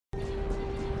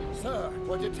Sir,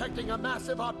 we're detecting a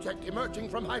massive object emerging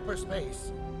from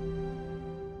hyperspace.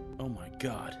 Oh my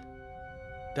god.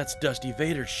 That's Dusty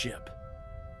Vader's ship.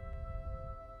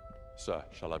 Sir,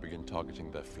 shall I begin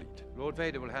targeting their fleet? Lord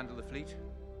Vader will handle the fleet.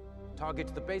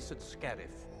 Target the base at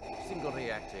Scarif. Single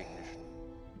reactor ignition.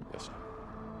 Yes, sir.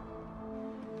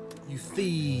 You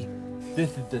see,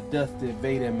 this is the Dusty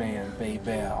Vader man,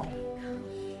 baby.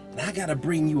 And I gotta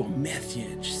bring you a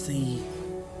message, see?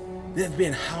 There's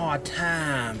been hard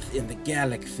times in the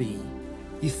galaxy.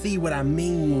 You see what I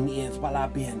mean is while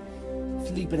I've been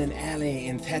sleeping in alley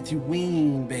in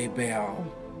Tatooine, baby,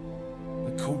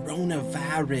 the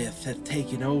coronavirus has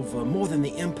taken over more than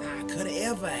the Empire could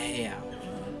ever have.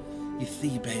 You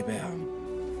see, baby,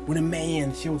 when a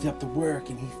man shows up to work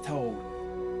and he's told,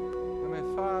 I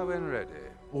may fire when ready.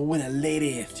 or when a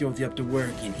lady shows up to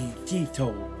work and she's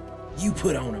told, you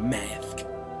put on a mask.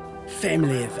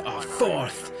 Families are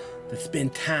forced to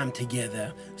spend time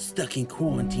together, stuck in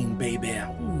quarantine, baby.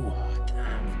 Ooh,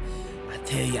 time. I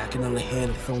tell you, I can only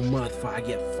handle so much before I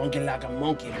get funky like a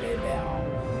monkey, baby.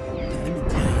 But let me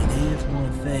tell you, there's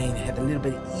one thing that has a little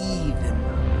bit of ease in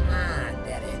my mind,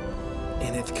 daddy.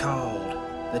 And it's called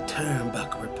the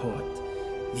Turnbuckle Report.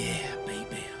 Yeah,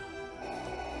 baby.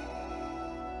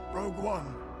 Rogue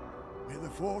One, may the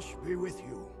Force be with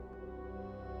you.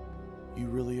 You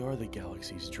really are the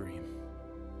galaxy's dream.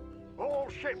 All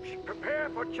ships, prepare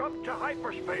for jump to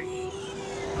hyperspace.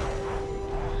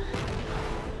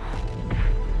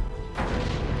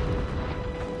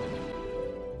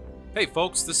 Hey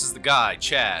folks, this is the guy,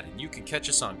 Chad, and you can catch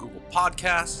us on Google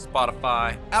Podcasts,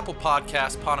 Spotify, Apple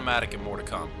Podcasts, Podomatic, and more to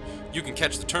come. You can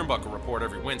catch the Turnbuckle Report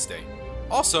every Wednesday.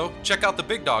 Also, check out the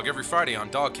Big Dog every Friday on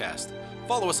Dogcast.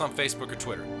 Follow us on Facebook or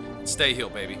Twitter. And stay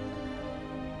healed, baby.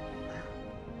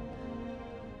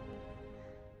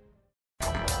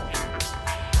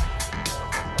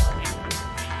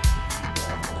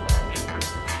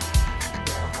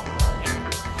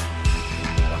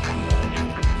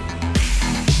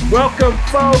 Welcome,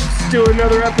 folks, to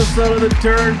another episode of the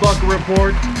Turnbuckle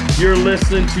Report. You're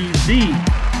listening to the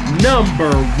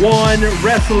 #1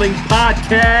 wrestling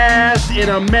podcast in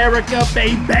America,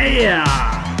 baby.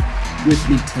 With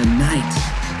me tonight,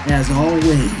 as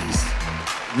always,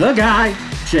 the guy,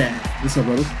 Chad. What's up,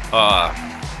 brother?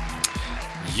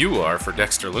 You are for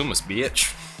Dexter Loomis,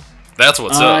 bitch. That's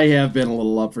what's up. I have been a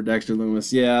little up for Dexter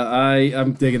Loomis. Yeah,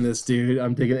 I'm digging this, dude.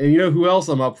 I'm digging it. And you know who else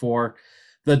I'm up for?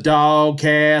 The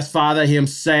Dogcast father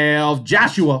himself,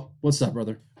 Joshua. What's up,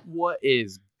 brother? What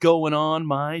is going on,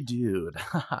 my dude?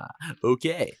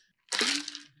 Okay.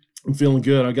 I'm feeling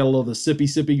good. I got a little of the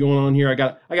sippy going on here. I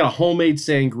got a homemade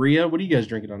sangria. What are you guys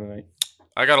drinking on tonight?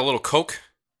 I got a little Coke,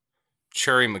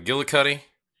 cherry McGillicuddy,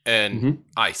 and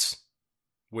ice,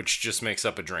 which just makes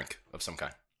up a drink of some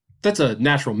kind. That's a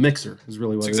natural mixer, is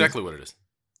really what That's exactly what it is.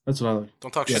 That's what I like.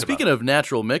 Don't talk shit Speaking of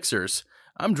natural mixers,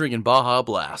 I'm drinking Baja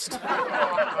Blast.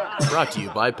 Brought to you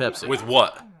by Pepsi. With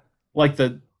what? Like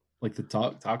the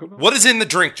Taco Bell? What is in the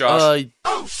drink, Josh?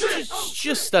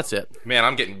 Just that's it. Man,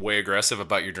 I'm getting way aggressive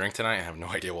about your drink tonight. I have no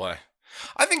idea why.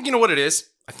 I think, you know what it is?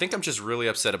 I think I'm just really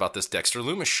upset about this Dexter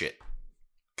Loomis shit.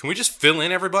 Can we just fill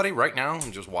in everybody right now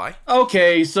and just why?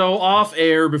 Okay, so off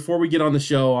air, before we get on the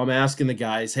show, I'm asking the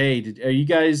guys, hey, are you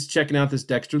guys checking out this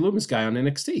Dexter Loomis guy on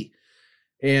NXT?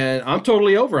 And I'm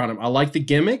totally over on him. I like the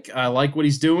gimmick. I like what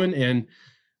he's doing. And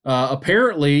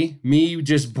apparently, me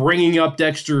just bringing up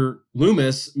Dexter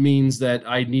Loomis means that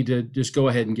I need to just go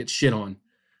ahead and get shit on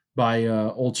by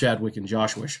old Chadwick and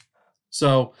Joshua.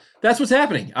 So that's what's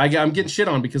happening. I'm getting shit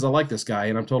on because I like this guy,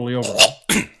 and I'm totally over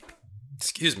it.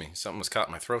 Excuse me. Something was caught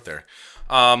in my throat there.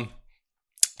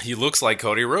 He looks like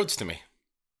Cody Rhodes to me.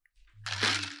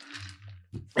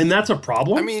 And that's a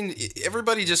problem? I mean,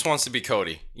 everybody just wants to be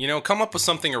Cody. You know, come up with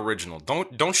something original.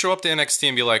 Don't show up to NXT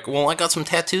and be like, well, I got some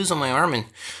tattoos on my arm and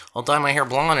I'll dye my hair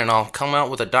blonde and I'll come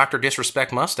out with a Dr.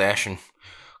 Disrespect mustache and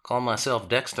call myself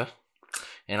Dexter.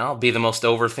 And I'll be the most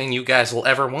over thing you guys will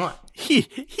ever want. He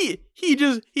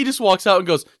just walks out and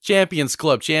goes, Champions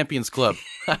Club.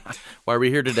 Why are we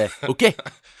here today? Okay.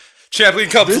 Champion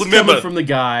Cup this member. Coming from the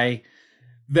guy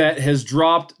that has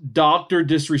dropped Dr.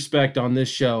 Disrespect on this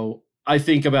show, I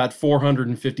think about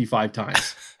 455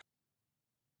 times.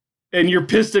 And you're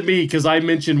pissed at me because I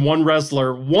mentioned one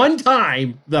wrestler one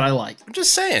time that I like. I'm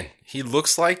just saying, he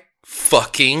looks like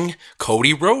fucking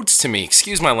Cody Rhodes to me.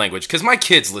 Excuse my language, because my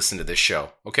kids listen to this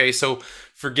show. Okay, so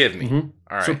forgive me. All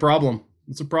right. It's a problem.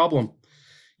 It's a problem.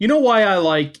 You know why I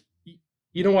like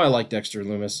Dexter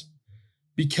Loomis?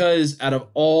 Because out of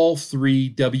all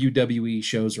 3 WWE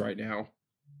shows right now,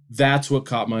 that's what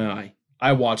caught my eye.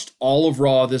 I watched all of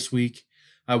Raw this week.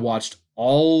 I watched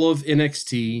all of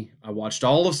NXT. I watched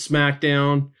all of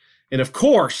SmackDown. And of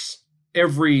course,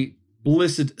 every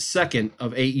blissed second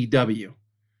of AEW.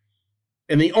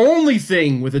 And the only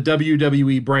thing with a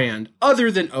WWE brand other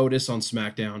than Otis on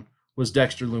SmackDown was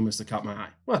Dexter Lumis that caught my eye.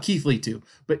 Well, Keith Lee too.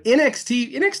 But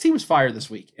NXT was fire this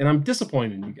week, and I'm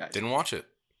disappointed in you guys. Didn't watch it.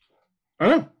 I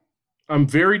know. I'm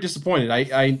very disappointed.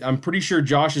 I'm pretty sure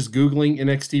Josh is Googling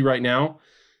NXT right now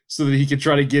so that he could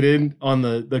try to get in on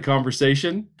the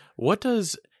conversation. What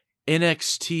does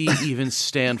NXT even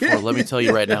stand for? Let me tell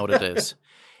you right now what it is.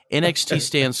 NXT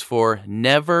stands for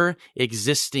Never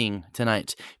Existing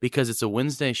Tonight, because it's a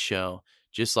Wednesday show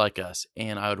just like us,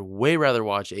 and I would way rather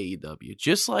watch AEW,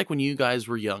 just like when you guys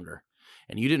were younger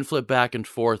and you didn't flip back and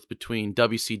forth between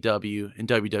WCW and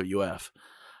WWF.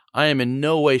 I am in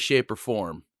no way, shape, or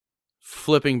form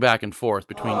flipping back and forth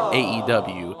between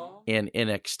AEW and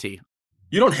NXT.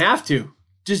 You don't have to.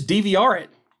 Just DVR it.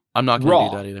 I'm not going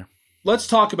to do that either. Let's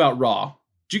talk about Raw.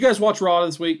 Did you guys watch Raw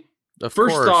this week? Of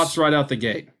First course. thoughts right out the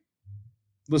gate.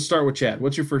 Let's start with Chad.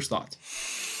 What's your first thoughts?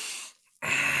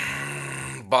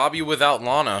 Bobby without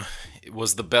Lana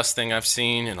was the best thing I've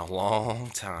seen in a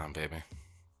long time, baby.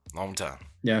 Long time.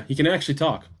 Yeah, he can actually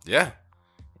talk. Yeah.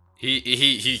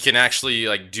 He can actually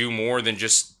like do more than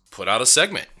just put out a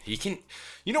segment. He can.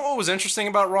 You know what was interesting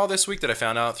about Raw this week that I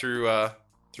found out through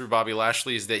Bobby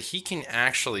Lashley is that he can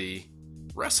actually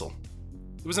wrestle.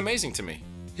 It was amazing to me.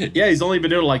 Yeah, he's only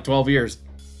been doing it like 12 years.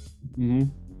 Mm-hmm.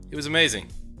 It was amazing.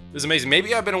 It was amazing.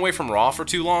 Maybe I've been away from Raw for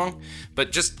too long,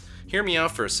 but just hear me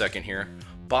out for a second here.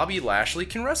 Bobby Lashley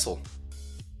can wrestle.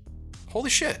 Holy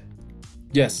shit.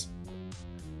 Yes.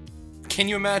 Can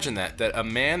you imagine that? That a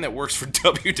man that works for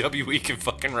WWE can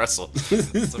fucking wrestle.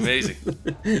 It's amazing.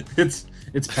 It's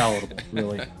palatable,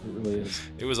 really. It really is.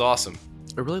 It was awesome.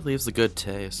 It really leaves a good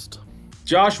taste.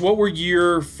 Josh, what were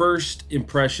your first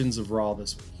impressions of Raw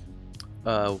this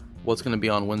week? What's going to be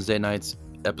on Wednesday night's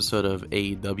episode of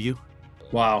AEW?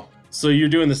 Wow. So you're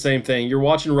doing the same thing. You're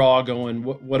watching Raw going,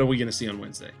 what are we going to see on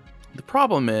Wednesday? The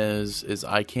problem is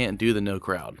I can't do the no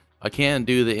crowd. I can't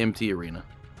do the empty arena.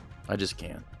 I just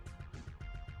can't.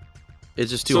 It's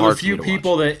just too hard for me to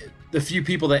watch. The few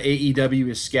people that AEW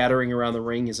is scattering around the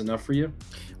ring is enough for you?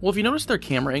 Well, if you notice their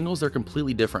camera angles, they're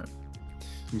completely different.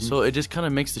 Mm-hmm. So it just kind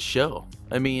of makes the show.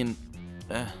 I mean,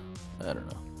 I don't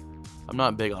know. I'm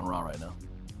not big on Raw right now.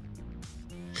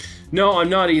 No, I'm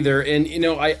not either. And,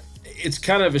 it's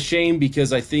kind of a shame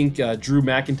because I think Drew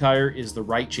McIntyre is the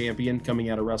right champion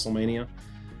coming out of WrestleMania.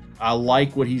 I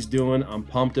like what he's doing. I'm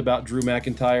pumped about Drew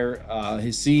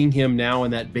McIntyre. Seeing him now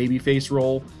in that babyface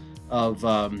role of,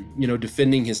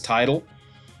 defending his title.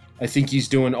 I think he's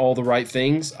doing all the right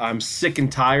things. I'm sick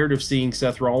and tired of seeing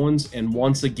Seth Rollins. And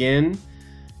once again,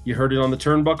 you heard it on the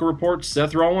Turnbuckle Report,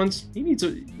 Seth Rollins,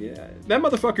 that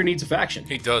motherfucker needs a faction.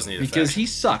 He does need a faction. Because he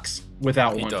sucks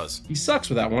without one. He does. He sucks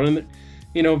without one. And,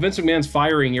 Vince McMahon's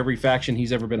firing every faction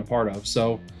he's ever been a part of.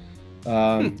 So,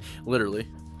 literally.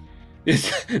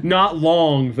 It's not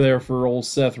long there for old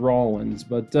Seth Rollins.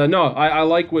 But, no, I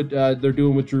like what they're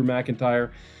doing with Drew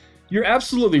McIntyre. You're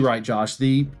absolutely right, Josh.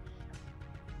 The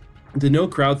no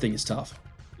crowd thing is tough.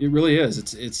 It really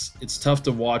is. It's tough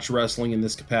to watch wrestling in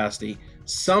this capacity.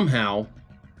 Somehow,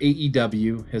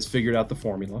 AEW has figured out the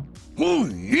formula. Oh,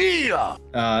 yeah!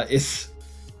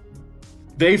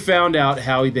 They found out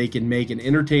how they can make an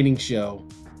entertaining show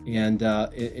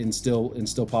and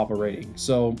still pop a rating.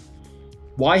 So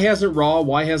why hasn't Raw?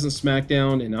 Why hasn't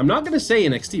SmackDown? And I'm not going to say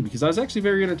NXT because I was actually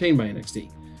very entertained by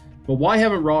NXT. But why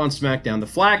haven't Raw and SmackDown, the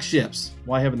flagships,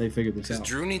 why haven't they figured this out? Because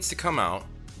Drew needs to come out,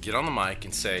 get on the mic,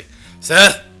 and say,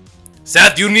 Seth,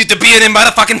 you need to be in a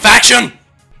motherfucking faction.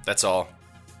 That's all.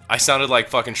 I sounded like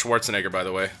fucking Schwarzenegger, by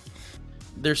the way.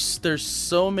 There's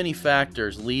so many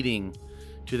factors leading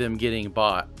to them getting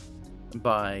bought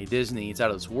by Disney. It's out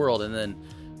of this world. And then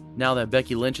now that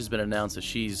Becky Lynch has been announced that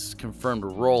she's confirmed a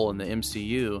role in the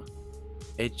MCU,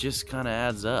 it just kind of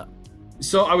adds up.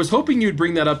 So I was hoping you'd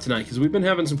bring that up tonight because we've been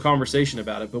having some conversation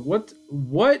about it. But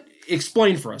what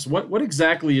explain for us? What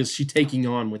exactly is she taking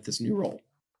on with this new role?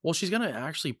 Well, she's going to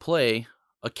actually play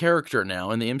a character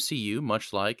now in the MCU,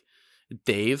 much like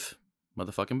Dave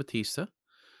motherfucking Batista,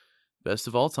 best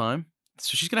of all time.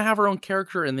 So she's going to have her own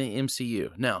character in the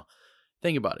MCU. Now,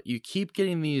 think about it. You keep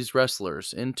getting these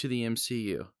wrestlers into the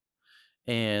MCU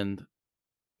and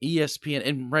ESPN,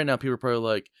 and right now people are probably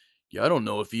like, yeah, I don't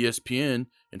know if ESPN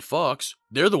and Fox,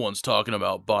 they're the ones talking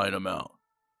about buying them out.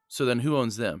 So then who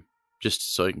owns them?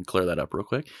 Just so you can clear that up real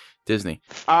quick. Disney.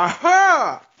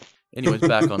 Aha! Anyways,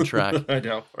 back on track. I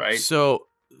know, right? So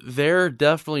they're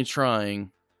definitely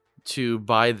trying to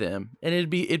buy them, and it'd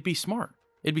be smart.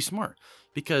 It'd be smart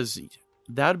because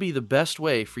that'd be the best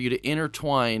way for you to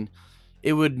intertwine.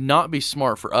 It would not be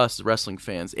smart for us as wrestling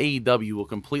fans. AEW will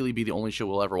completely be the only show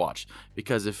we'll ever watch,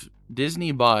 because if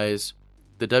Disney buys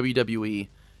the WWE,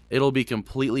 it'll be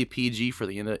completely PG for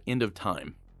the end of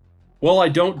time. Well, I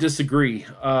don't disagree.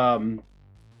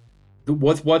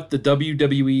 With what the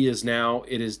WWE is now,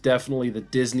 it is definitely the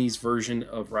Disney's version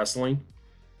of wrestling.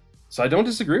 So I don't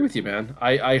disagree with you, man.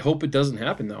 I hope it doesn't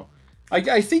happen, though.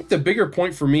 I think the bigger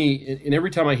point for me, and every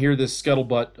time I hear this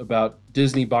scuttlebutt about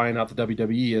Disney buying out the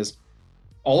WWE, is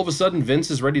all of a sudden Vince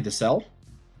is ready to sell.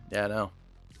 Yeah, I know.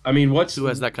 I mean, who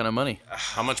has that kind of money?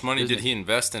 How much money did he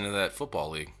invest into that football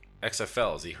league?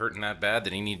 XFL, is he hurting that bad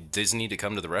that he need Disney to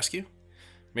come to the rescue?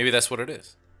 Maybe that's what it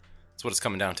is. That's what it's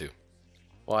coming down to.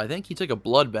 Well, I think he took a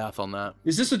bloodbath on that.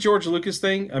 Is this a George Lucas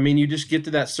thing? I mean, you just get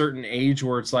to that certain age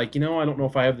where it's like, I don't know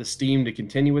if I have the steam to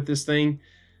continue with this thing.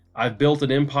 I've built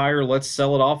an empire. Let's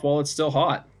sell it off while it's still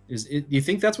hot. Do you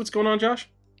think that's what's going on, Josh?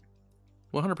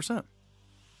 100%.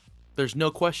 There's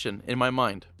no question in my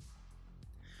mind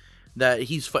that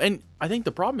and I think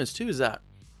the problem is, too, is that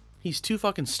he's too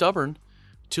fucking stubborn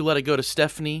to let it go to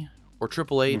Stephanie or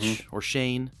Triple H or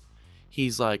Shane.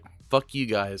 He's like, fuck you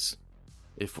guys.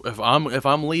 If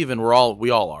I'm leaving, we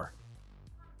all are.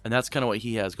 And that's kind of what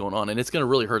he has going on. And it's going to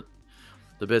really hurt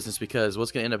the business, because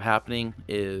what's going to end up happening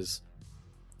is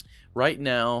right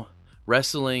now,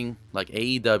 wrestling like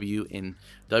AEW and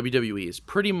WWE is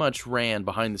pretty much ran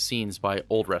behind the scenes by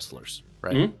old wrestlers,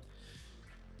 right? Mm-hmm.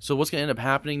 So what's going to end up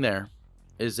happening there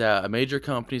is that a major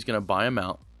company is going to buy them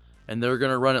out, and they're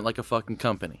going to run it like a fucking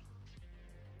company,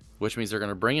 which means they're going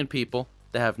to bring in people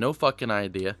that have no fucking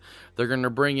idea. They're going to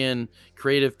bring in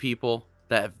creative people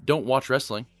that don't watch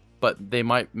wrestling, but they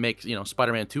might make,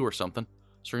 Spider-Man 2 or something.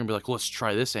 So we're going to be like, let's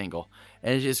try this angle.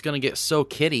 And it's going to get so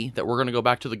kiddie that we're going to go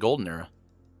back to the golden era.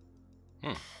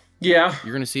 Yeah.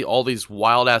 You're going to see all these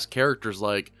wild-ass characters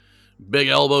like Big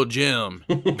Elbow Jim.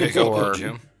 Big Elbow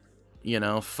Jim.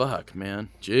 Fuck, man.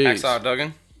 Jeez. Hacksaw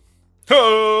Duggan.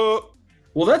 Oh!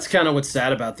 Well, that's kind of what's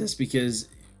sad about this, because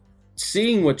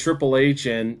seeing what Triple H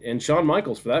and Shawn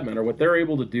Michaels, for that matter, what they're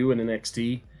able to do in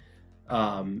NXT,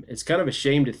 it's kind of a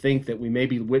shame to think that we may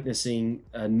be witnessing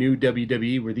a new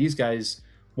WWE where these guys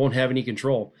won't have any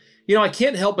control. I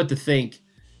can't help but to think,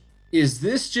 is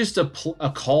this just a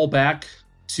callback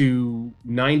to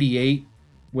 98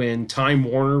 when Time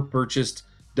Warner purchased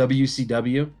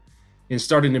WCW and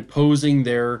started imposing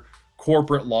their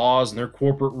corporate laws and their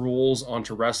corporate rules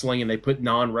onto wrestling, and they put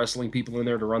non-wrestling people in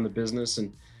there to run the business,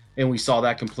 and we saw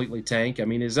that completely tank? I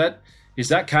mean, is that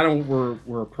kind of what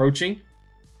we're approaching?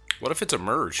 What if it's a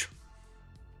merge?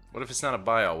 What if it's not a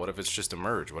buyout? What if it's just a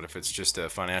merge? What if it's just a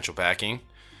financial backing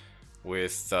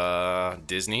with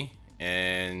Disney,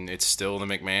 and it's still the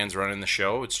McMahons running the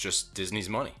show? It's just Disney's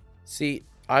money. See,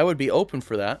 I would be open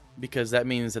for that, because that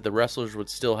means that the wrestlers would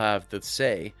still have the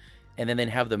say, and then they'd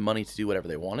have the money to do whatever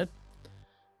they wanted.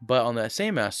 But on that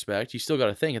same aspect, you still got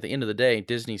to think, at the end of the day,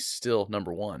 Disney's still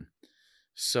number one.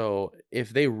 So if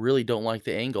they really don't like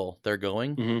the angle they're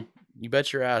going, you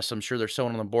bet your ass I'm sure there's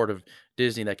someone on the board of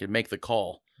Disney that could make the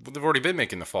call. Well, they've already been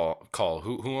making the call.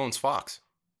 Who owns Fox?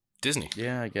 Disney.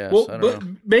 Yeah, I guess. Well, I don't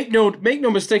know. Make no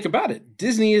mistake about it.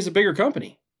 Disney is a bigger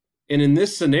company. And in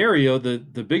this scenario, the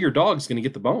bigger dog's going to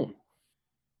get the bone.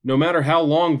 No matter how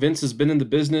long Vince has been in the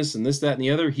business and this, that, and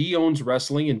the other, he owns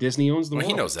wrestling and Disney owns the world.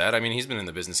 He knows that. I mean, he's been in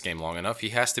the business game long enough. He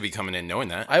has to be coming in knowing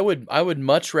that. I would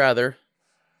much rather,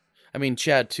 I mean,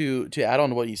 Chad, to add on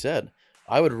to what you said,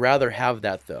 I would rather have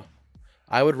that, though.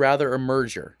 I would rather a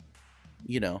merger,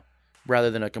 rather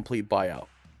than a complete buyout.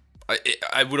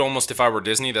 I would almost, if I were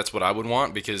Disney, that's what I would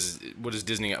want, because what is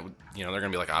Disney, they're going to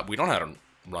be like, we don't know how to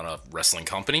run a wrestling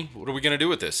company. What are we going to do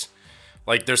with this?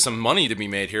 Like, there's some money to be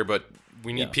made here, but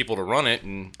we need people to run it,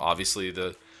 and obviously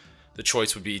the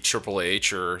choice would be Triple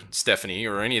H or Stephanie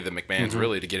or any of the McMahons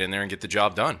really to get in there and get the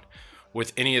job done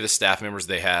with any of the staff members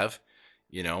they have.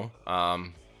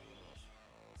 I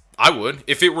would,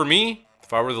 if it were me,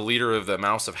 if I were the leader of the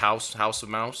House of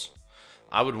Mouse,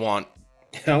 I would want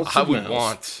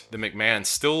want the McMahons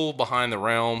still behind the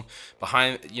realm,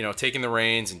 taking the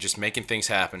reins and just making things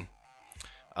happen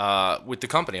with the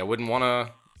company. I wouldn't want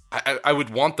to. I would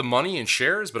want the money and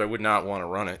shares, but I would not want to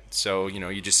run it. So,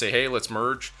 you just say, hey, let's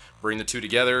merge, bring the two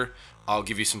together. I'll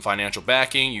give you some financial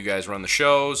backing. You guys run the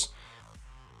shows.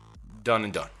 Done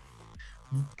and done.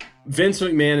 Vince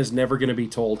McMahon is never going to be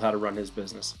told how to run his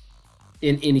business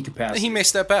in any capacity. He may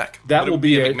step back. That will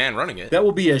be a McMahon running it. That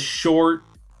will be a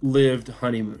short-lived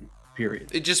honeymoon period.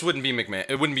 It just wouldn't be McMahon.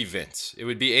 It wouldn't be Vince. It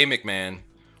would be a McMahon,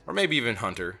 or maybe even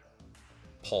Hunter,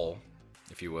 Paul,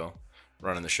 if you will,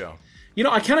 running the show. You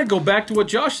know, I kind of go back to what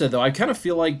Josh said, though. I kind of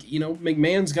feel like, you know,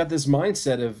 McMahon's got this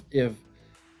mindset of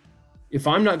if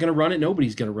I'm not going to run it,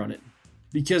 nobody's going to run it.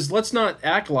 Because let's not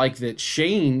act like that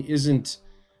Shane isn't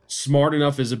smart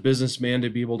enough as a businessman to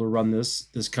be able to run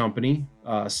this company.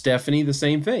 Stephanie, the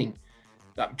same thing.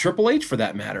 Triple H, for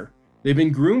that matter. They've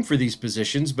been groomed for these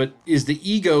positions, but is the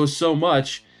ego so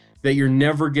much that you're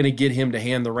never going to get him to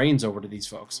hand the reins over to these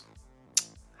folks?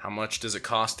 How much does it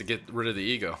cost to get rid of the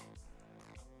ego?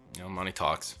 You know, money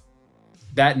talks.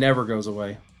 That never goes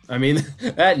away. I mean,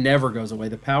 that never goes away.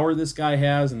 The power this guy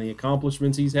has and the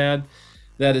accomplishments he's had,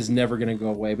 that is never going to go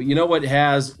away. But you know what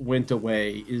has went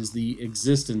away is the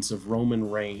existence of Roman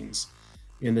Reigns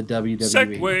in the WWE.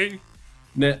 Segway.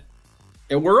 Now,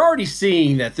 and we're already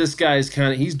seeing that this guy's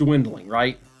he's dwindling,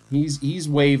 right? He's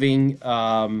waving,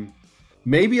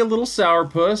 maybe a little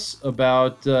sourpuss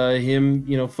about him,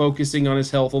 you know, focusing on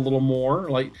his health a little more.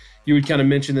 Like you would kind of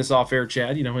mention this off air,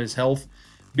 Chad, you know, his health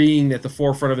being at the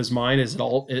forefront of his mind as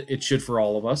it should for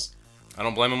all of us. I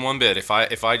don't blame him one bit. If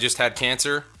I just had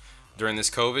cancer during this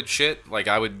COVID shit, like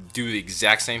I would do the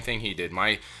exact same thing he did.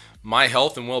 My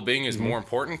health and well-being is more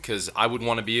important because I would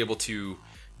want to be able to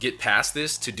get past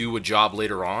this to do a job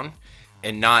later on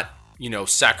and not, you know,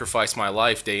 sacrifice my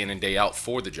life day in and day out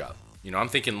for the job. You know, I'm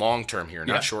thinking long-term here,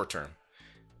 not short-term.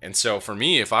 And so for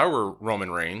me, if I were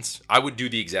Roman Reigns, I would do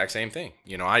the exact same thing.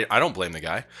 You know, I don't blame the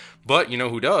guy. But, you know,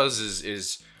 who does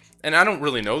is and I don't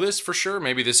really know this for sure.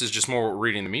 Maybe this is just more what we're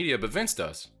reading in the media, but Vince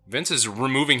does. Vince is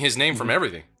removing his name from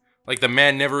everything. Like the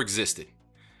man never existed.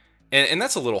 And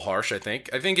that's a little harsh, I think.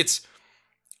 I think it's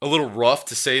a little rough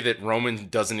to say that Roman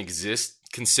doesn't exist,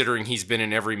 considering he's been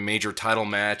in every major title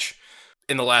match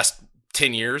in the last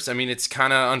 10 years. I mean, it's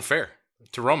kind of unfair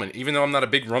to Roman. Even though I'm not a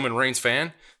big Roman Reigns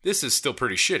fan, this is still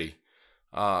pretty shitty,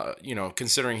 you know,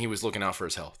 considering he was looking out for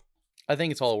his health. I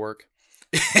think it's all work.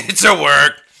 It's a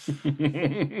work.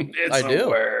 I do.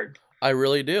 Work. I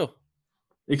really do.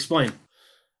 Explain.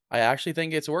 I actually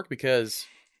think it's work because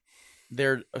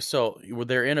they're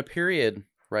in a period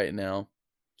right now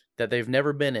that they've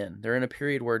never been in. They're in a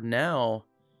period where now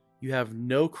you have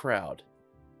no crowd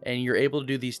and you're able to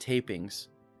do these tapings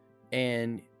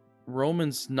and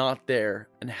Roman's not there.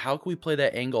 And how can we play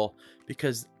that angle?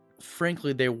 Because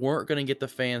frankly, they weren't going to get the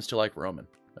fans to like Roman.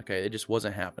 Okay, it just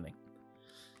wasn't happening.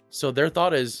 So their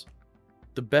thought is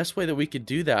the best way that we could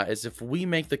do that is if we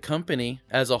make the company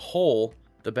as a whole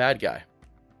the bad guy.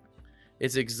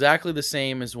 It's exactly the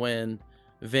same as when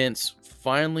Vince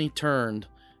finally turned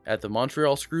at the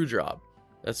Montreal Screwjob.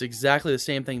 That's exactly the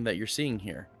same thing that you're seeing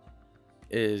here.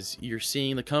 Is you're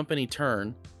seeing the company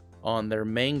turn on their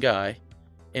main guy,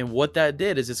 and what that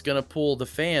did is it's going to pull the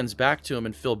fans back to him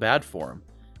and feel bad for him.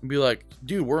 And be like,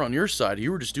 dude, we're on your side.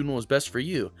 You were just doing what was best for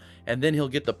you. And then he'll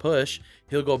get the push.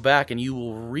 He'll go back and you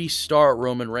will restart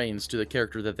Roman Reigns to the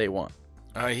character that they want.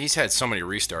 He's had so many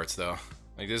restarts, though.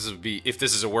 Like, if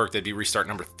this is a work, that'd be restart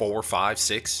number 4, 5,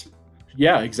 6.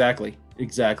 Yeah, exactly.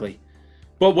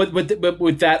 But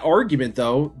with that argument,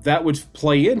 though, that would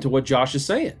play into what Josh is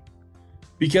saying.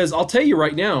 Because I'll tell you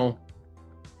right now,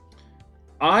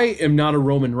 I am not a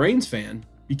Roman Reigns fan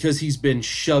because he's been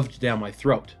shoved down my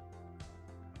throat.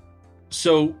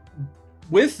 So,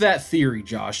 with that theory,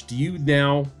 Josh, do you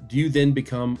then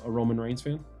become a Roman Reigns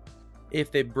fan?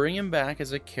 If they bring him back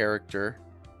as a character,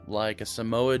 like a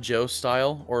Samoa Joe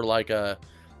style, or like a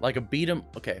beat 'em.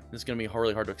 Okay, this is gonna be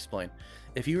really hard to explain.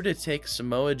 If you were to take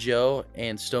Samoa Joe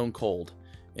and Stone Cold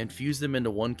and fuse them into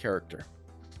one character,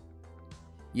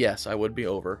 yes, I would be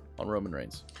over on Roman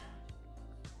Reigns.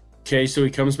 Okay, so he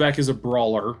comes back as a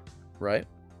brawler, right?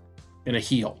 And a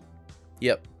heel.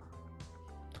 Yep.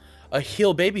 A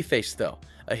heel babyface, though.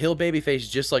 A heel babyface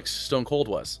just like Stone Cold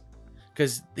was.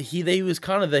 Because he was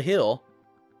kind of the heel,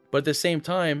 but at the same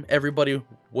time, everybody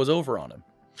was over on him.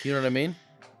 You know what I mean?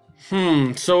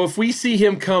 So if we see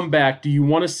him come back, do you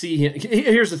want to see him?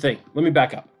 Here's the thing. Let me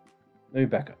back up.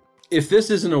 If this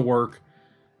isn't a work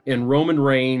and Roman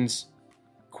Reigns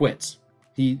quits,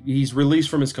 he's released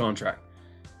from his contract,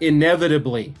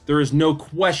 inevitably, there is no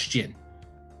question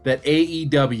that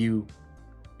AEW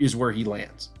is where he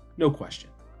lands. No question.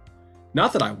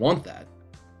 Not that I want that.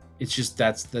 It's just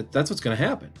that's what's going to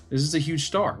happen. This is a huge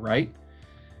star, right?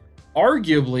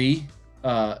 Arguably,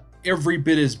 every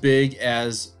bit as big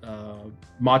as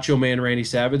Macho Man Randy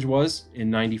Savage was in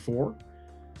 '94.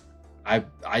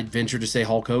 I'd venture to say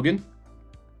Hulk Hogan.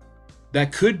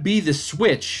 That could be the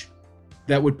switch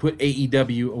that would put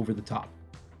AEW over the top.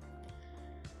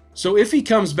 So if he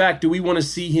comes back, do we want to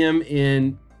see him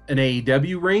in an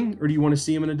AEW ring, or do you want to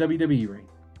see him in a WWE ring?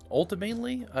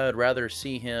 Ultimately, I'd rather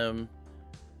see him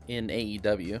in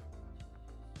AEW.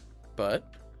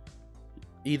 But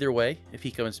either way, if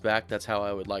he comes back, that's how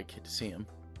I would like to see him.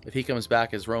 If he comes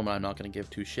back as Roman, I'm not going to give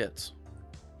two shits.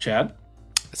 Chad?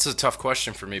 This is a tough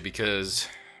question for me because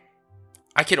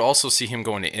I could also see him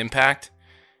going to Impact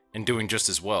and doing just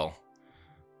as well.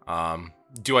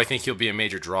 Do I think he'll be a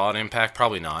major draw at Impact?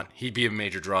 Probably not. He'd be a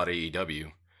major draw at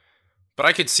AEW. But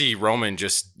I could see Roman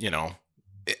just, does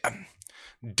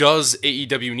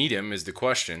AEW need him is the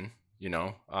question,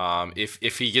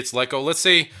 If he gets let go, let's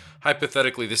say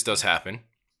hypothetically this does happen.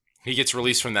 He gets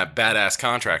released from that badass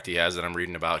contract he has that I'm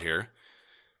reading about here.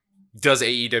 Does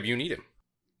AEW need him?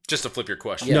 Just to flip your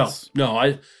question. Yes. No,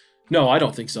 I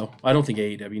don't think so. I don't think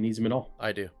AEW needs him at all.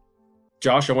 I do.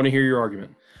 Josh, I want to hear your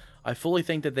argument. I fully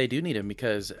think that they do need him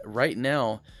because right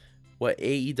now, what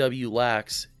AEW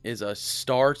lacks is a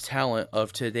star talent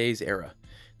of today's era.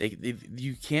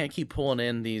 You can't keep pulling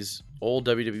in these old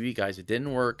WWE guys. It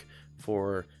didn't work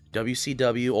for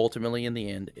WCW ultimately in the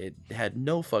end. It had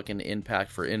no fucking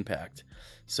impact for Impact.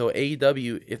 So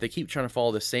AEW, if they keep trying to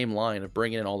follow the same line of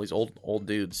bringing in all these old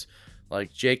dudes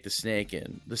like Jake the Snake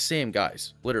and the same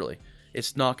guys, literally,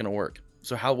 it's not going to work.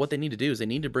 So what they need to do is they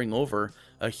need to bring over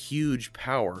a huge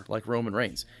power like Roman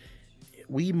Reigns.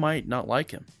 We might not like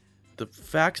him. The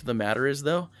fact of the matter is,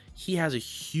 though, he has a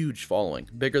huge following,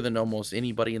 bigger than almost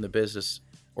anybody in the business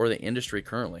or the industry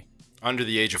currently. Under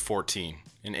the age of 14,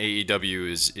 and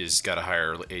AEW is got a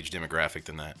higher age demographic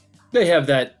than that. They have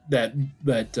that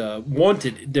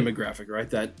wanted demographic, right?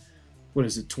 That, what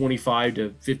is it, 25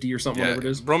 to 50 or something, whatever it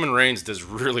is? Roman Reigns does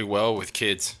really well with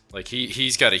kids. Like,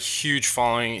 he's got a huge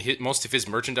following. Most of his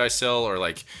merchandise sell are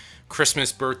like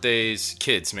Christmas, birthdays,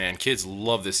 kids, man. Kids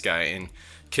love this guy, and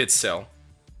kids sell,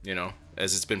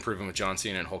 as it's been proven with John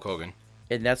Cena and Hulk Hogan.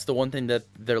 And that's the one thing that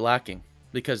they're lacking,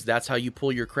 because that's how you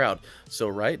pull your crowd. So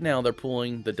right now they're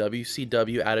pulling the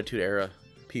WCW Attitude Era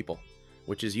people,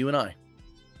 which is you and I,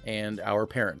 and our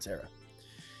parents' era.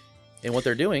 And what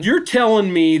they're doing... You're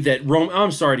telling me that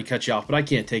I'm sorry to cut you off, but I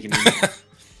can't take it anymore.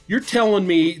 You're telling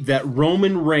me that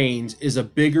Roman Reigns is a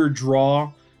bigger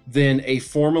draw than a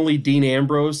formerly Dean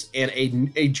Ambrose and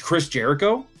a Chris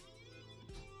Jericho?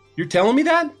 You're telling me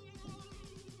that?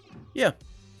 Yeah,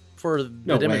 for the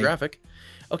demographic.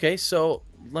 Okay, so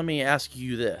let me ask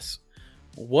you this.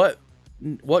 What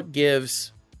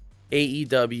gives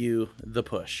AEW the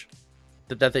push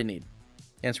that they need?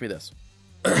 Answer me this.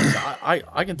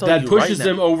 I can tell that you pushes right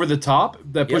now, them over the top.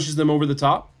 That pushes them over the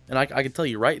top. And I can tell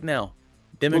you right now,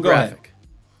 demographic. Go ahead.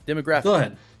 Demographic. Go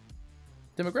ahead.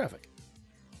 Demographic.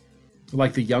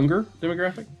 Like the younger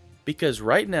demographic? Because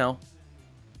right now,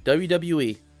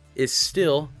 WWE is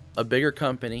still a bigger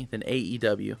company than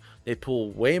AEW. They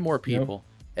pull way more people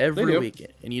every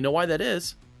weekend. And you know why that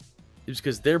is? It's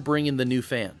because they're bringing the new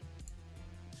fan.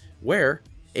 Where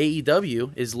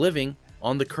AEW is living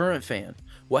on the current fan.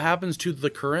 What happens to the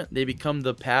current? They become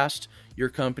the past. Your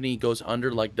company goes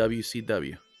under like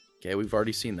WCW. Okay, we've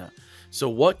already seen that. So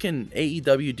what can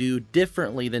AEW do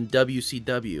differently than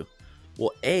WCW?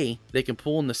 Well, they can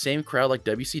pull in the same crowd like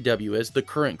WCW is, the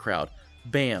current crowd.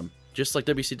 Bam. Just like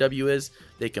WCW is,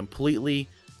 they completely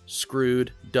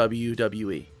screwed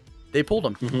WWE. They pulled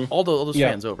them, all those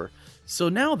fans over. So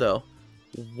now, though,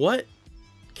 what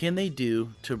can they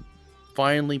do to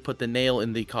finally put the nail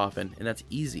in the coffin? And that's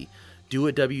easy. Do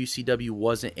what WCW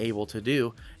wasn't able to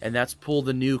do, and that's pull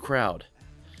the new crowd.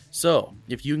 So,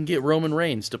 if you can get Roman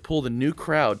Reigns to pull the new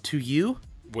crowd to you...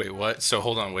 Wait, what? So,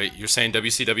 hold on, wait. You're saying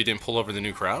WCW didn't pull over the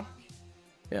new crowd?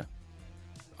 Yeah.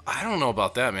 I don't know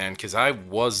about that, man, because I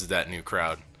was that new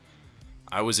crowd.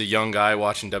 I was a young guy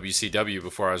watching WCW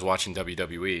before I was watching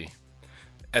WWE.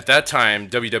 At that time,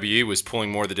 WWE was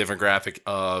pulling more the demographic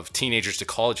of teenagers to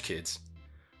college kids,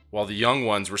 while the young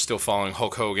ones were still following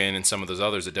Hulk Hogan and some of those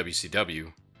others at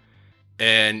WCW.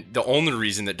 And the only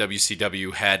reason that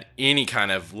WCW had any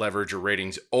kind of leverage or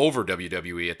ratings over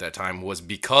WWE at that time was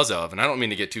because of, and I don't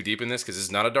mean to get too deep in this because this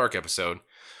is not a dark episode,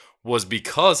 was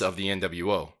because of the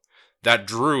NWO. That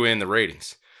drew in the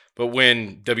ratings. But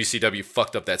when WCW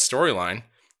fucked up that storyline,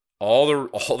 all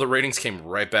the ratings came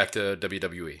right back to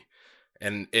WWE.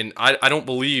 And I don't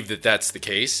believe that that's the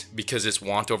case because it's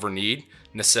want over need,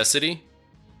 necessity.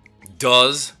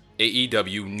 Does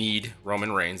AEW need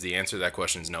Roman Reigns? The answer to that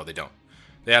question is no, they don't.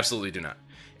 They absolutely do not.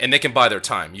 And they can buy their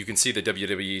time. You can see that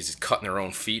WWE is cutting their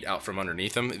own feet out from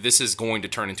underneath them. This is going to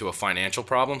turn into a financial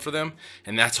problem for them,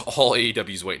 and that's all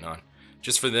AEW's waiting on.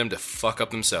 Just for them to fuck up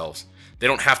themselves. They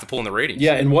don't have to pull in the ratings.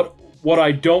 Yeah, and what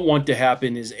I don't want to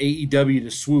happen is AEW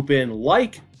to swoop in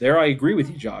like, there I agree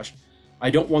with you, Josh. I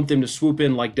don't want them to swoop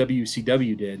in like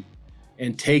WCW did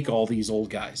and take all these old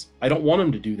guys. I don't want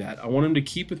them to do that. I want them to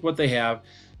keep with what they have.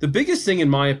 The biggest thing, in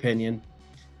my opinion,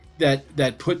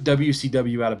 that put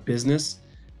WCW out of business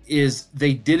is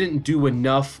they didn't do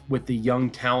enough with the young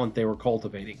talent they were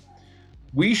cultivating.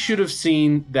 We should have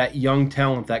seen that young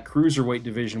talent, that cruiserweight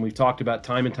division we've talked about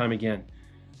time and time again.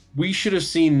 We should have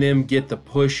seen them get the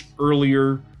push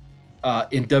earlier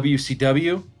in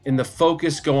WCW, and the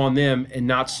focus go on them and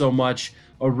not so much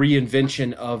a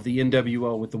reinvention of the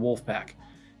NWO with the Wolfpack.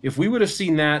 If we would have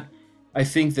seen that, I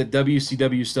think that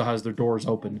WCW still has their doors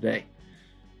open today.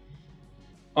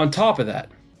 On top of that,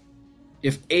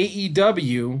 if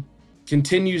AEW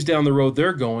continues down the road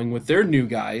they're going with their new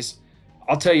guys,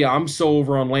 I'll tell you, I'm so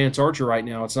over on Lance Archer right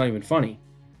now, it's not even funny.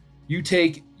 You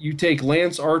take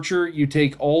Lance Archer, you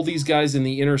take all these guys in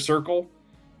the inner circle,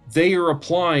 they are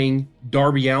applying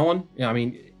Darby Allin. I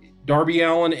mean, Darby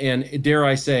Allin and, dare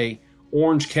I say,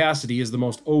 Orange Cassidy is the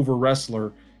most over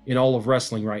wrestler in all of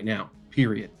wrestling right now,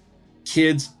 period.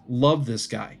 Kids love this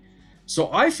guy. So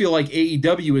I feel like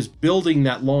AEW is building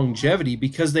that longevity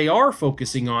because they are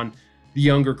focusing on the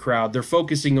younger crowd. They're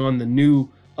focusing on the new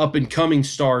up-and-coming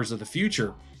stars of the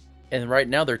future. And right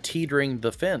now they're teetering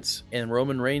the fence, and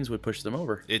Roman Reigns would push them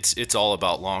over. It's all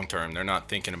about long term. They're not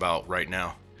thinking about right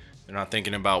now. They're not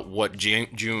thinking about what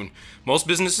June. Most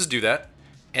businesses do that,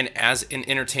 and as an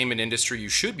entertainment industry, you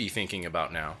should be thinking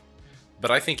about now.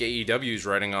 But I think AEW is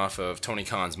riding off of Tony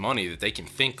Khan's money that they can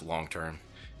think long term,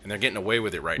 and they're getting away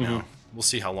with it right now. We'll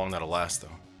see how long that'll last,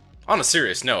 though. On a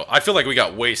serious note, I feel like we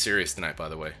got way serious tonight, by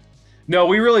the way. No,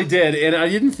 we really did, and I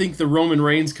didn't think the Roman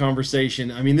Reigns conversation,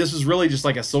 I mean, this was really just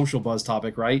like a social buzz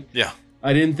topic, right? Yeah.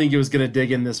 I didn't think it was going to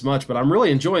dig in this much, but I'm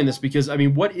really enjoying this because, I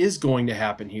mean, what is going to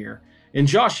happen here? And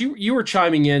Josh, you were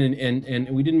chiming in, and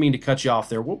we didn't mean to cut you off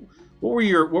there. What were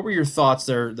your thoughts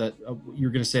there that you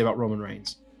were going to say about Roman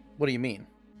Reigns? What do you mean?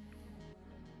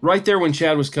 Right there when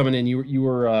Chad was coming in, you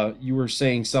were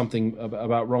saying something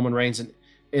about Roman Reigns and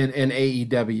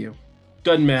AEW.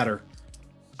 Doesn't matter.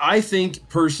 I think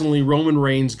personally, Roman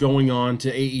Reigns going on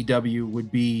to AEW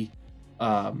would be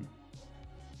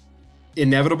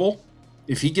inevitable.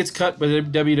 If he gets cut by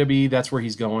WWE, that's where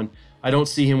he's going. I don't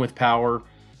see him with Power.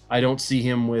 I don't see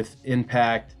him with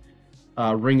Impact,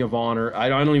 Ring of Honor. I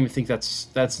don't even think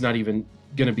that's not even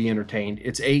going to be entertained.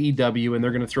 It's AEW, and they're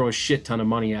going to throw a shit ton of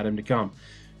money at him to come.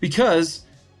 Because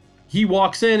he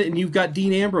walks in and you've got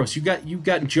Dean Ambrose. You've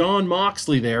got Jon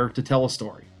Moxley there to tell a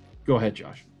story. Go ahead,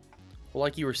 Josh. Well,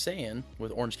 like you were saying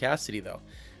with Orange Cassidy, though,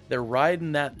 they're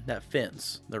riding that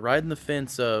fence. They're riding the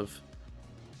fence of,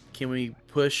 can we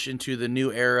push into the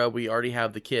new era? We already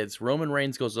have the kids. Roman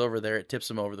Reigns goes over there. It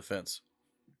tips him over the fence.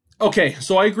 Okay,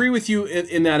 so I agree with you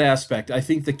in that aspect. I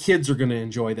think the kids are going to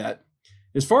enjoy that.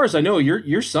 As far as I know,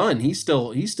 your son, he's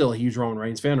still a huge Roman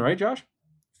Reigns fan, right, Josh?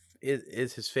 It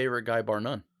is his favorite guy, bar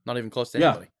none. Not even close to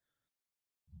anybody.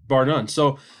 Bar none.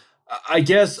 So I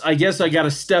guess I got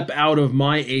to step out of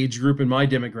my age group and my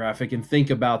demographic and think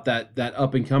about that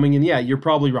up and coming. And yeah, you're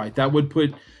probably right. That would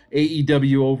put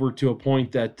AEW over to a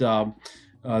point that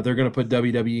they're going to put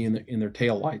WWE in their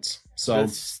taillights. So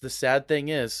the sad thing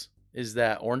is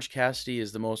that Orange Cassidy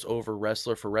is the most over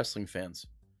wrestler for wrestling fans.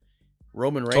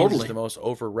 Roman Reigns is the most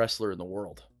over wrestler in the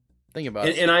world. Think about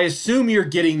it. And I assume you're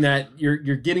getting that you're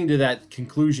getting to that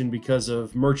conclusion because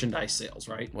of merchandise sales,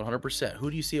 right? 100%.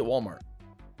 Who do you see at Walmart?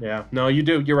 Yeah. No, you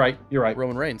do. You're right.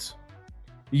 Roman Reigns.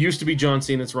 It used to be John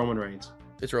Cena. It's Roman Reigns.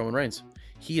 It's Roman Reigns.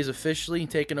 He is officially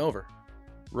taken over.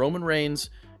 Roman Reigns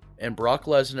and Brock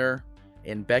Lesnar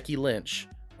and Becky Lynch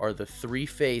are the three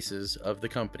faces of the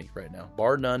company right now.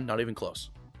 Bar none, not even close.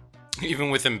 Even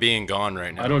with him being gone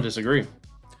right now. I don't disagree.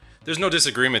 There's no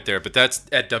disagreement there, but that's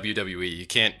at WWE. You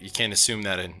can't assume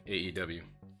that in AEW.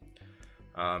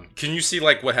 Can you see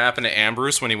like what happened to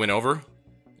Ambrose when he went over?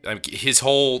 Like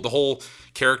the whole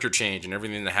character change and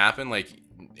everything that happened. Like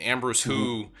Ambrose,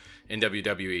 who in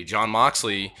WWE, Jon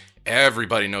Moxley,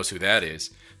 everybody knows who that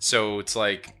is. So it's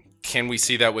like, can we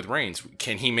see that with Reigns?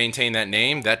 Can he maintain that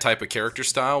name, that type of character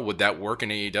style? Would that work in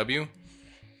AEW?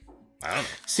 I don't know.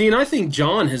 See, and I think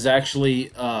John has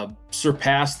actually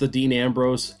surpassed the Dean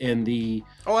Ambrose and the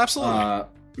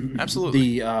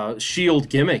absolutely the Shield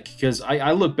gimmick, because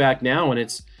I look back now and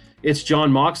it's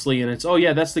Jon Moxley and it's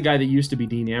that's the guy that used to be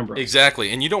Dean Ambrose.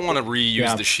 Exactly, and you don't want to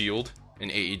reuse the Shield in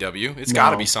AEW. It's got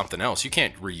to be something else. You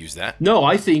can't reuse that. No,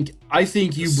 I think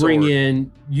you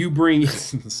bring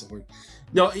the sword.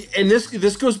 No, and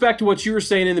this goes back to what you were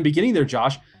saying in the beginning there,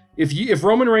 Josh. If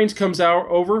Roman Reigns comes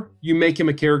over, you make him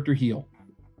a character heel.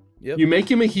 Yep. You make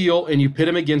him a heel and you pit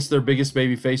him against their biggest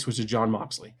babyface, which is Jon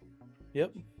Moxley.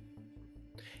 Yep.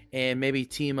 And maybe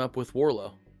team up with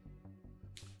Wardlow.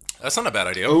 That's not a bad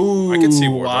idea. Ooh, I could see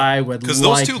Wardlow. I would because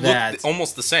like those two that. look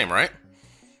almost the same, right?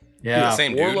 Yeah. The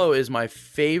same Wardlow dude. is my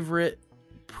favorite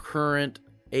current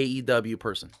AEW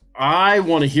person. I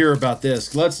want to hear about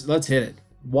this. Let's hit it.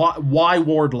 Why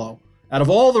Wardlow? Out of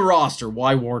all the roster,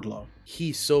 why Wardlow?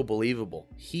 He's so believable.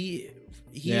 He's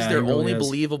Yeah, their he really only is.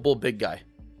 believable big guy.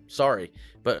 Sorry,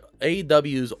 but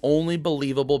AEW's only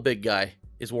believable big guy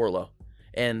is Wardlow,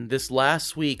 and this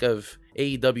last week of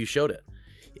AEW showed it.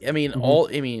 I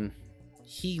mean,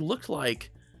 he looked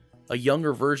like a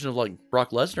younger version of like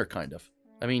Brock Lesnar, kind of.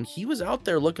 I mean, he was out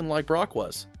there looking like Brock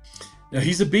was. No,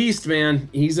 he's a beast, man.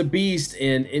 He's a beast,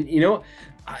 and you know,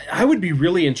 I would be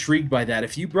really intrigued by that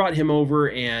if you brought him over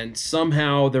and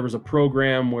somehow there was a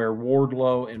program where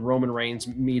Wardlow and Roman Reigns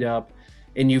meet up,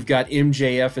 and you've got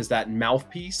MJF as that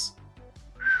mouthpiece.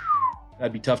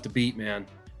 That'd be tough to beat, man.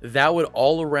 That would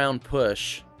all around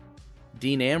push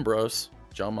Dean Ambrose,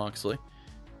 Jon Moxley,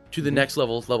 to the next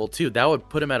level 2. That would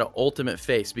put him at an ultimate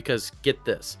face, because get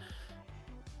this.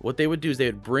 What they would do is they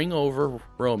would bring over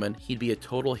Roman. He'd be a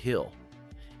total heel.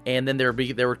 And then there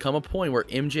would come a point where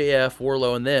MJF,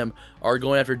 Wardlow, and them are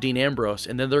going after Dean Ambrose,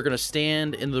 and then they're going to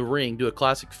stand in the ring, do a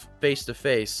classic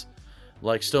face-to-face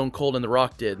like Stone Cold and The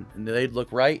Rock did. And they'd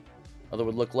look right, other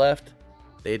would look left.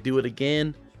 They'd do it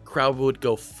again. Crowd would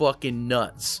go fucking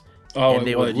nuts. Oh, and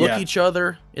they would look each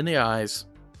other in the eyes,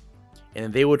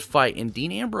 and they would fight. And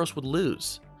Dean Ambrose would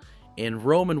lose. And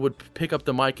Roman would pick up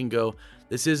the mic and go,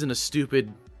 "This isn't a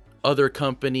stupid other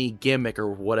company gimmick or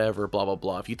whatever, blah, blah,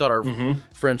 blah. If you thought our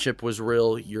friendship was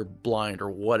real, you're blind," or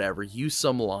whatever. Use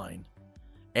some line.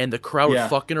 And the crowd would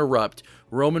fucking erupt.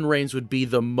 Roman Reigns would be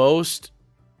the most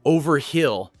over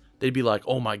heel. They'd be like,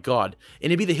 "Oh my God."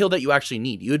 And it'd be the heel that you actually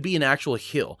need. You would be an actual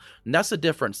heel. And that's the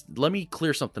difference. Let me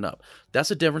clear something up. That's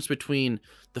the difference between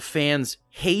the fans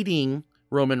hating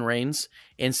Roman Reigns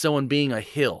and someone being a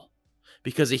heel.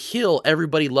 Because a heel,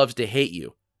 everybody loves to hate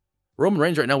you. Roman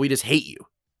Reigns right now, we just hate you.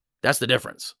 That's the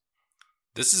difference.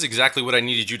 This is exactly what I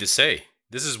needed you to say.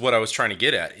 This is what I was trying to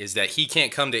get at, is that he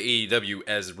can't come to AEW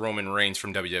as Roman Reigns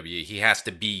from WWE. He has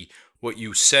to be what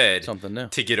you said Something new.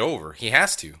 to get over. He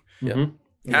has to. Yeah.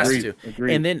 Has to.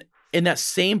 And then in that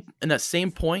same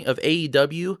point of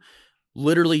AEW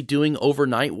literally doing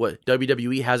overnight what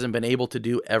WWE hasn't been able to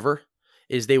do ever,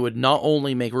 is they would not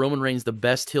only make Roman Reigns the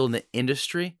best heel in the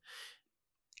industry,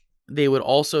 they would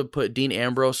also put Dean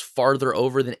Ambrose farther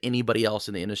over than anybody else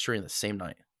in the industry in the same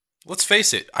night. Let's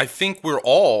face it. I think we're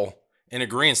all in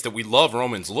agreement that we love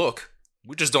Roman's look.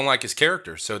 We just don't like his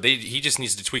character. So he just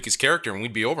needs to tweak his character and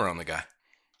we'd be over on the guy.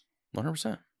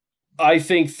 100%. I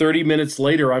think 30 minutes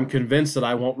later, I'm convinced that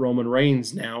I want Roman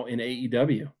Reigns now in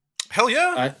AEW. Hell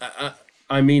yeah.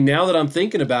 I mean, now that I'm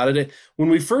thinking about it, when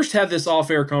we first had this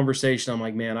off-air conversation, I'm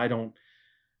like, man,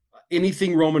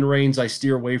 anything Roman Reigns I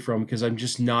steer away from because I'm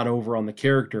just not over on the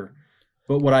character.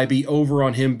 But would I be over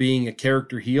on him being a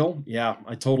character heel? Yeah,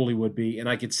 I totally would be. And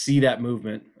I could see that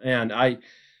movement. And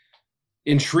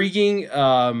intriguing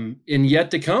and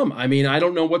yet to come. I mean, I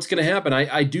don't know what's going to happen.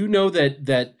 I do know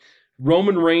that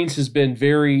Roman Reigns has been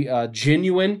very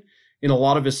genuine in a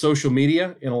lot of his social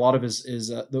media, in a lot of his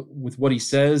with what he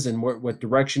says and what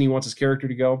direction he wants his character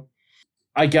to go.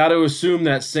 I got to assume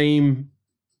that same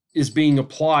is being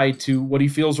applied to what he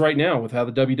feels right now with how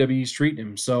the WWE is treating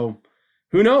him. So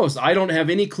who knows? I don't have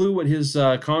any clue what his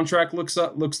contract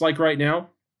looks like right now.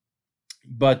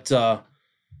 But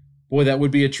boy, that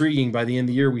would be intriguing. By the end of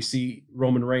the year, we see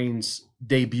Roman Reigns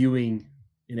debuting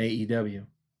in AEW.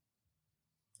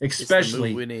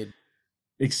 Especially, we need.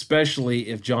 Especially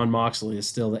if Jon Moxley is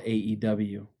still the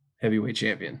AEW heavyweight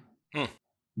champion.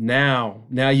 Now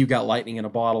you got lightning in a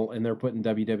bottle, and they're putting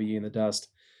WWE in the dust.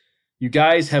 You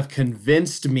guys have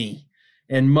convinced me.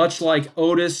 And much like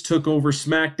Otis took over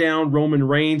SmackDown, Roman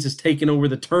Reigns has taken over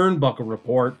the Turnbuckle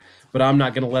Report, but I'm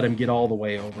not going to let him get all the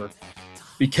way over.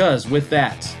 Because with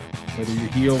that, whether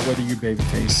you're heel, whether you're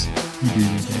babyface, you do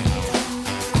your thing.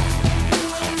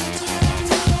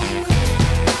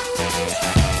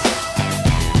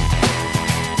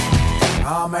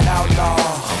 I'm an outlaw.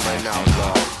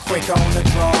 Quick on the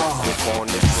draw.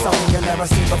 Something you never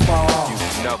seen before.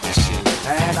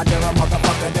 And I dare a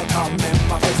motherfucker to come in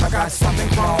my face. I got something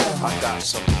chrome.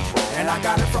 And I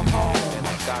got it from home.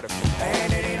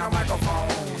 And it ain't a microphone.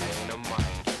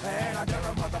 And I dare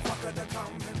a motherfucker to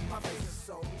come in my face.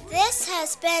 This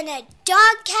has been a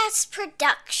Dogcast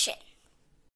production.